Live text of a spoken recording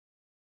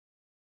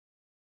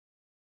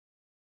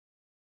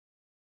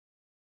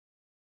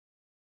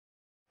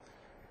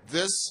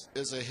This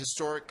is a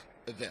historic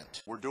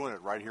event. We're doing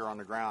it right here on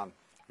the ground,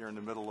 here in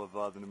the middle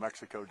of the New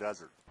Mexico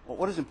desert. Well,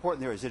 what is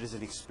important there is it is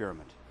an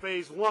experiment.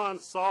 Phase 1,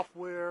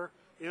 software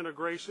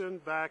integration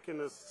back in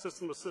the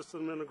System of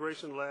System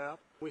Integration lab.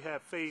 We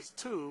had Phase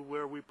 2,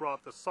 where we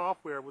brought the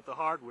software with the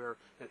hardware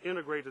and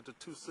integrated the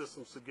two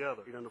systems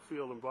together in the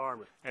field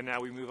environment. And now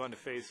we move on to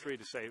Phase 3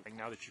 to say,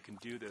 now that you can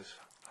do this,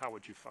 how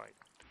would you fight?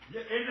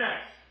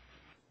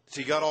 So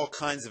you got all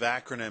kinds of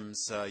acronyms.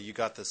 You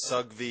got the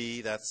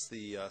SUGV, that's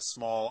the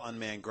Small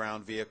Unmanned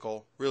Ground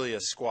Vehicle, really a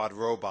squad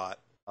robot.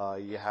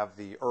 You have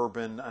the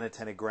Urban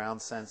Unattended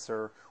Ground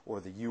Sensor, or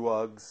the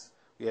UUGS.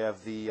 You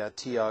have the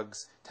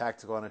TUGS,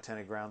 Tactical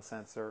Unattended Ground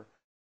Sensor.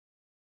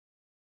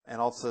 And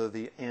also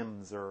the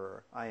IMS,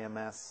 or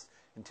IMS,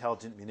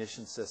 Intelligent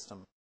Munition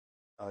System.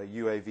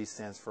 UAV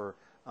stands for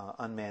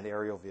Unmanned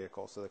Aerial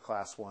Vehicle, so the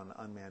Class 1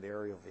 Unmanned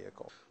Aerial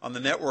Vehicle. On the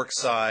network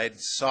side,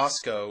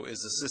 SOSCO is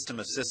the System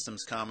of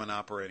Systems Common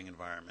Operating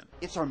Environment.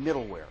 It's our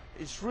middleware.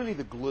 It's really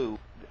the glue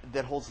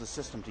that holds the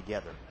system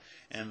together.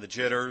 And the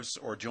JTRS,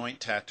 or Joint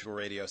Tactical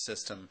Radio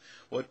System,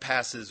 what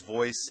passes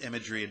voice,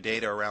 imagery, and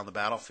data around the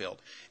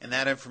battlefield. And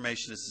that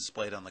information is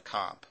displayed on the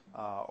COP,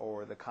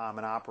 or the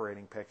Common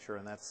Operating Picture,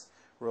 and that's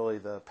really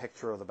the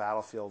picture of the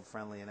battlefield,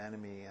 friendly and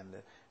enemy, and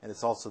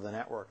it's also the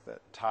network that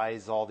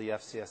ties all the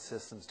FCS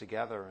systems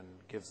together and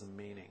gives them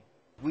meaning.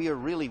 We are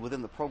really,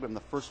 within the program, the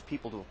first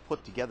people to have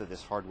put together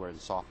this hardware and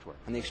software.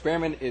 And the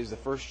experiment is the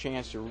first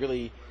chance to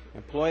really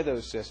employ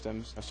those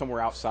systems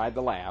somewhere outside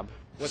the lab.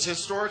 What's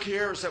historic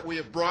here is that we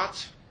have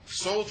brought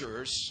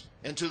soldiers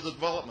into the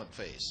development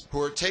phase who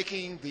are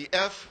taking the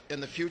F in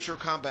the Future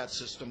Combat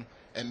System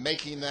and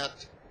making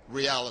that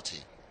reality.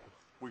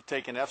 We've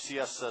taken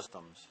FCS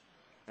systems,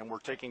 and we're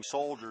taking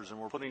soldiers and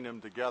we're putting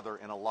them together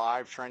in a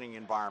live training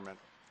environment.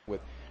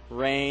 With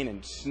rain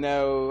and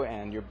snow,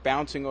 and you're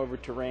bouncing over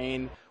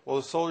terrain. Well,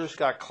 the soldiers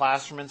got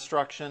classroom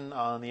instruction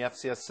on the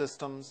FCS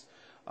systems,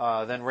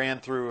 then ran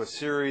through a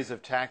series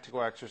of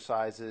tactical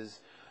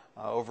exercises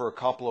over a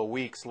couple of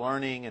weeks,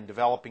 learning and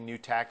developing new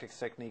tactics,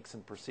 techniques,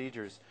 and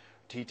procedures,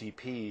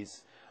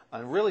 TTPs,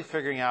 and really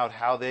figuring out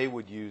how they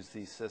would use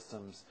these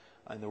systems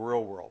in the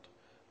real world.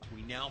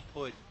 We now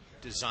put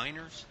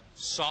designers,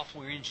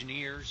 software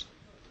engineers,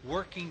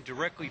 working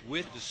directly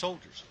with the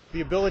soldiers.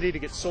 The ability to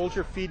get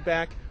soldier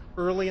feedback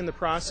early in the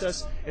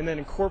process and then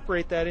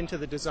incorporate that into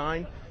the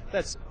design,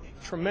 that's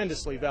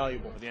tremendously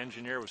valuable. The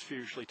engineer was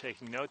furiously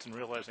taking notes and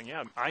realizing,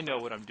 yeah, I know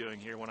what I'm doing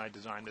here when I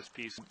designed this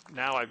piece.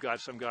 Now I've got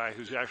some guy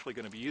who's actually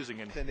going to be using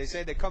it. And they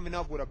say they're coming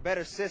up with a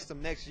better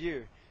system next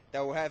year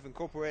that will have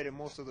incorporated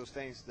most of those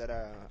things that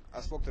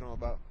I spoke to them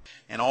about.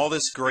 And all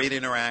this great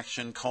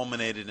interaction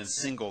culminated in a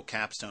single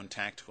capstone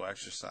tactical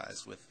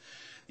exercise with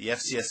the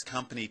FCS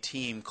company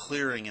team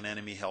clearing an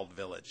enemy-held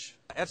village.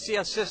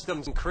 FCS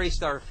systems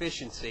increased our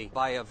efficiency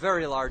by a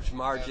very large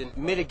margin,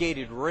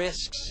 mitigated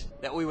risks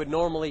that we would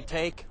normally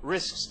take,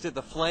 risks to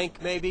the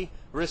flank maybe,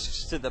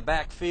 risks to the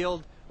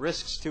backfield,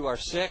 risks to our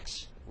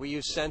six. We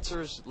use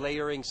sensors,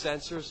 layering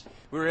sensors.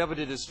 We were able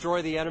to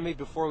destroy the enemy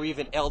before we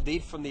even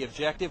LD'd from the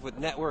objective with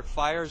network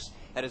fires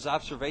at his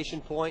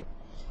observation point.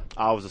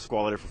 I was a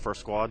squad leader for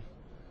First Squad.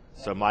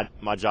 So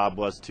my job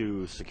was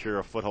to secure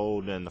a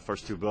foothold in the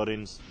first two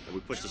buildings. We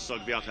pushed the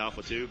SUGV out to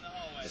Alpha 2.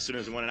 As soon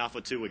as we went in Alpha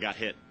 2, we got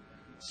hit.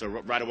 So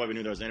right away we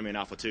knew there was an enemy in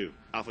Alpha 2.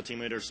 Alpha team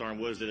leader Sergeant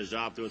Woods did his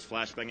job, threw his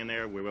flashbang in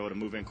there. We were able to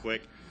move in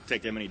quick,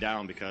 take the enemy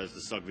down because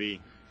the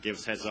SUGV gave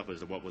us heads up as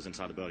to what was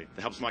inside the building.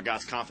 It helps my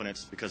guys'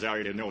 confidence because they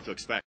already know what to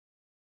expect.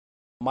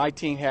 My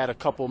team had a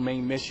couple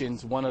main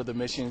missions. One of the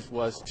missions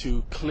was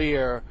to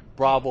clear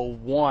Bravo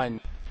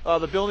 1.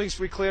 The buildings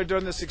we cleared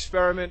during this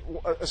experiment,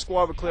 a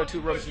squad would clear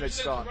 2 rooms and they'd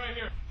stop.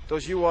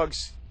 Those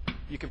UUGs,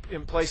 you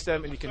can place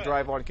them and you can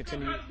drive on and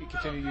continue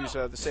to use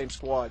the same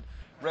squad.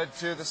 Red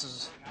 2, this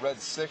is Red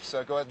 6.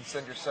 Go ahead and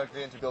send your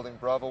SUGV into building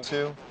Bravo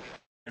 2.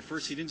 At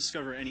first he didn't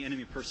discover any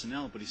enemy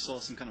personnel, but he saw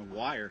some kind of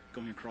wire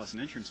going across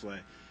an entranceway.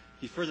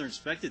 He further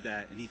inspected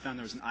that and he found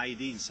there was an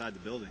IED inside the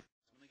building.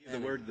 When I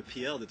gave the word to the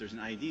PL that there's an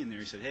IED in there,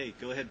 he said, hey,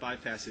 go ahead,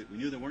 bypass it. We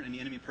knew there weren't any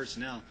enemy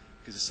personnel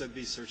because the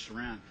SUGV searched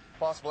around.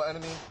 Possible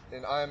enemy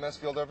in IMS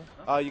field,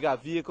 over? You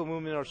got vehicle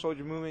movement or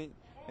soldier movement,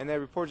 and they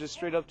reported it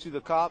straight up to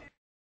the COP.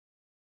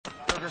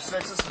 Sugar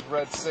 6, this is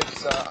Red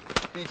 6.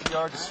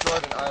 BTR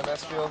destroyed in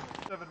IMS field.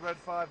 7 Red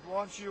 5,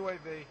 launch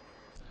UAV.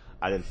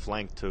 I did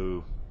flank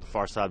to the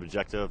far side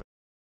objective.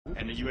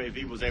 And the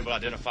UAV was able to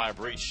identify a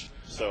breach,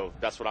 so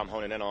that's what I'm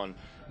honing in on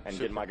and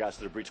getting my guys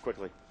to the breach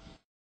quickly.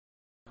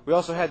 We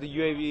also had the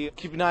UAV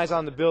keeping eyes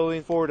on the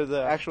building, forward of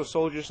the actual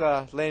soldiers,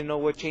 letting them know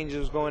what changes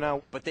was going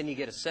on. But then you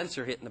get a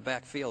sensor hit in the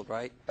backfield,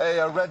 right? Hey,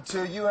 Red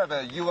 2, you have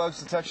a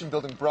UUGs detection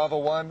building Bravo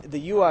 1.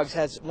 The UUGs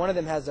has, one of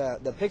them has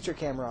the picture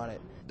camera on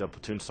it. The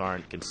platoon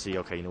sergeant can see,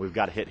 okay, we've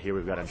got a hit here,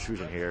 we've got an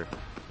intrusion here,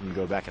 and you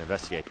go back and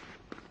investigate.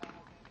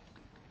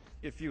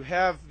 If you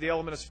have the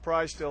element of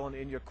surprise still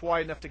and you're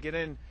quiet enough to get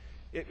in,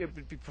 it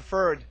would be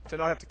preferred to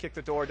not have to kick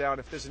the door down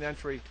if there's an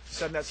entry,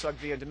 send that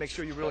SUGV in to make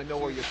sure you really know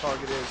where your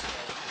target is.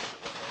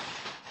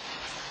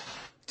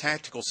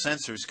 Tactical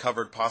sensors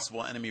covered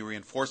possible enemy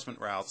reinforcement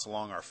routes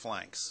along our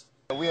flanks.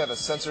 We have a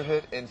sensor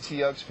hit in T.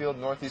 Uggs Field,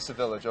 northeast of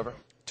Village, over.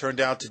 Turned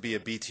out to be a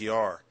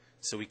BTR,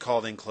 so we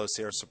called in close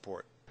air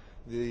support.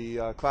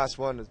 The Class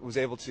 1 was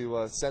able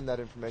to send that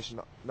information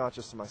not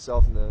just to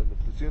myself and the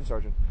platoon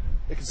sergeant.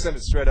 It could send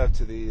it straight up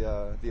to the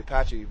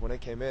Apache. When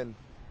it came in,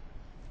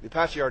 the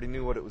Apache already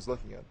knew what it was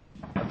looking at.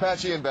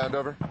 Apache inbound,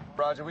 over.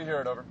 Roger, we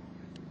hear it, over.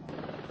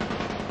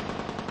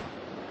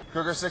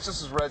 Cougar 6,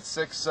 this is Red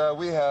 6.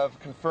 We have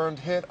confirmed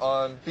hit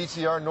on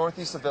BTR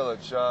northeast of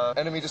Village.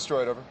 Enemy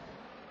destroyed, over.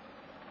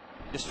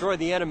 Destroy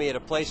the enemy at a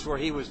place where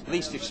he was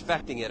least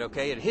expecting it,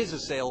 okay? At his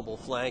assailable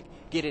flank,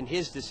 get in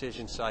his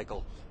decision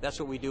cycle. That's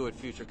what we do at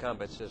Future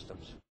Combat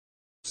Systems.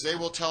 They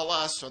will tell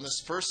us on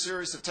this first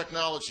series of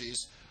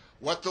technologies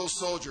what those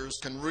soldiers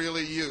can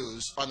really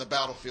use on the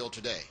battlefield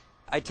today.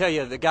 I tell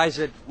you, the guys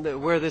that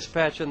wear this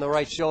patch on the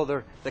right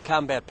shoulder, the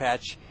combat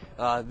patch,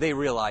 they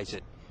realize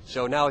it.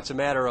 So now it's a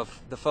matter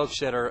of the folks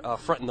that are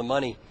fronting the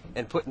money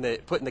and putting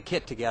the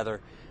kit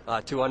together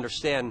to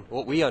understand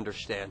what we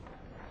understand.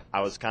 I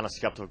was kind of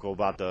skeptical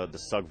about the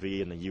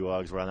SUG-V and the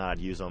UUGs, whether or not I'd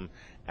use them,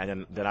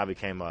 and then I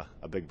became a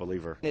big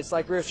believer. It's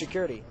like rear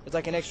security. It's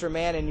like an extra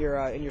man in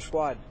your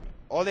squad.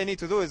 All they need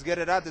to do is get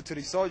it out there to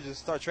these soldiers,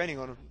 start training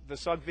on them. The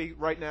SUG-V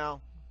right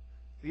now,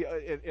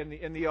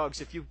 in the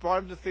UGs, if you brought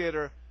them to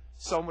theater,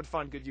 someone would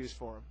find good use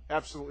for them.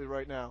 Absolutely,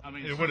 right now. I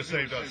mean, it would have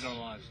saved us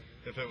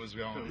if it was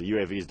gone. The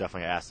UAV is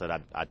definitely an asset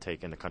I'd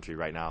take in the country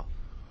right now,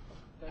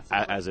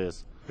 as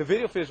is. The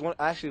video feed is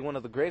actually one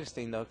of the greatest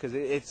things, though, because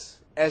it's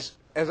as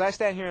I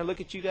stand here and look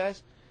at you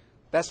guys,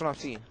 that's what I'm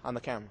seeing on the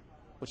camera,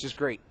 which is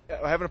great.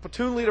 Having a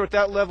platoon leader at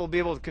that level be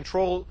able to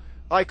control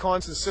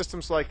icons and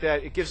systems like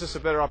that, it gives us a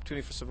better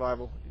opportunity for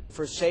survival.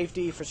 For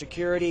safety, for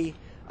security,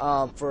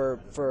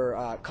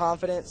 for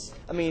confidence.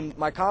 I mean,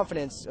 my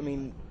confidence,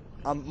 I'm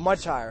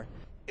much higher.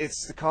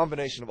 It's the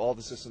combination of all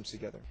the systems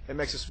together. It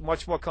makes us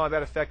much more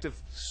combat effective,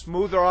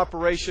 smoother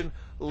operation,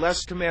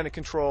 less command and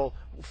control,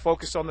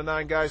 focus on the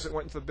 9 guys that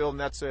went into the building,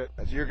 that's it.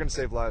 You're going to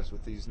save lives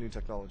with these new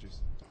technologies.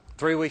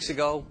 3 weeks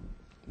ago,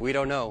 we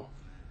don't know.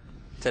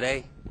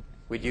 Today,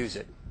 we'd use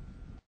it.